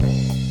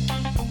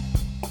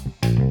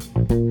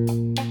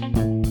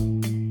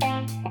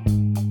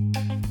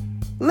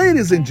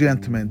Ladies and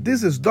gentlemen,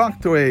 this is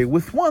Dr. A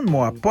with one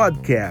more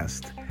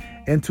podcast.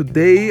 And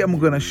today I'm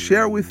going to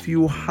share with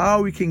you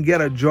how you can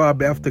get a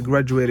job after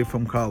graduating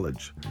from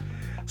college.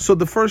 So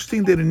the first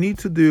thing that you need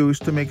to do is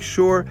to make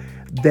sure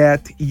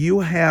that you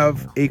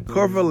have a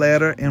cover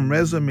letter and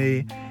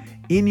resume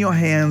in your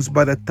hands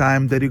by the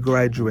time that you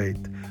graduate.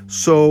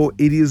 So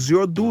it is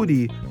your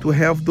duty to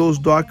have those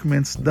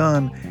documents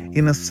done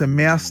in a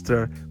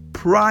semester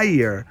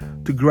prior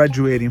to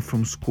graduating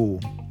from school.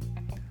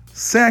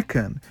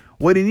 Second,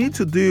 what you need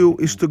to do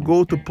is to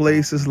go to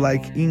places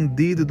like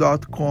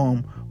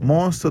Indeed.com,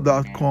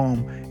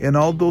 Monster.com, and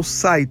all those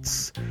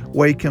sites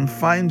where you can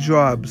find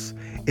jobs,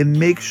 and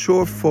make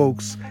sure,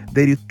 folks,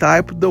 that you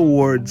type the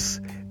words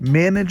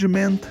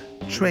management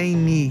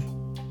trainee.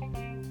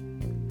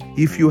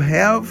 If you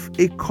have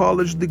a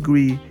college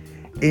degree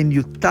and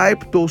you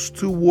type those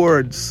two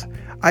words,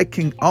 I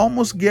can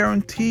almost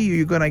guarantee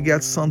you're going to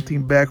get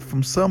something back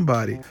from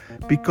somebody,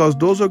 because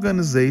those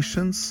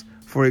organizations,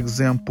 for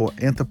example,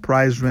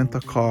 Enterprise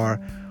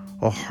Rent-A-Car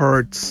or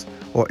Hertz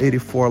or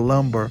 84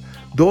 Lumber,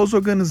 those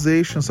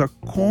organizations are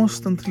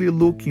constantly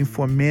looking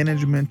for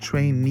management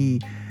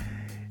trainee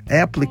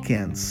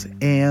applicants,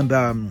 and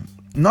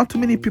not too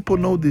many people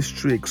know this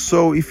trick.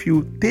 So if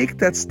you take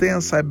that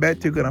stance, I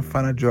bet you're going to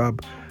find a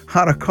job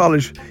out of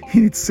college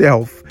in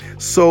itself.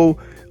 So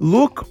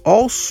look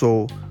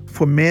also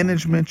for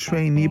management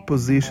trainee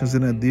positions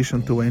in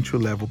addition to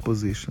entry-level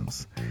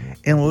positions.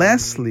 And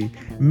lastly,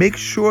 make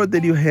sure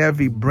that you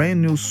have a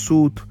brand new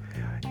suit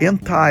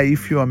and tie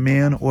if you're a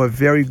man, or a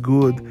very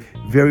good,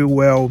 very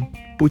well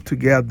put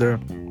together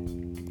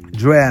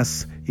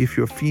dress if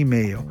you're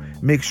female.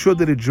 Make sure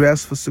that you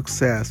dress for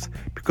success,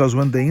 because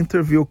when the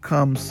interview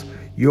comes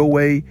your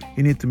way,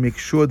 you need to make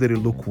sure that you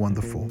look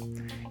wonderful.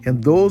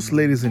 And those,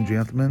 ladies and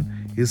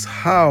gentlemen, is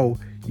how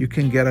you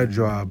can get a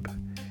job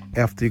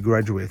after you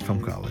graduate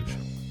from college.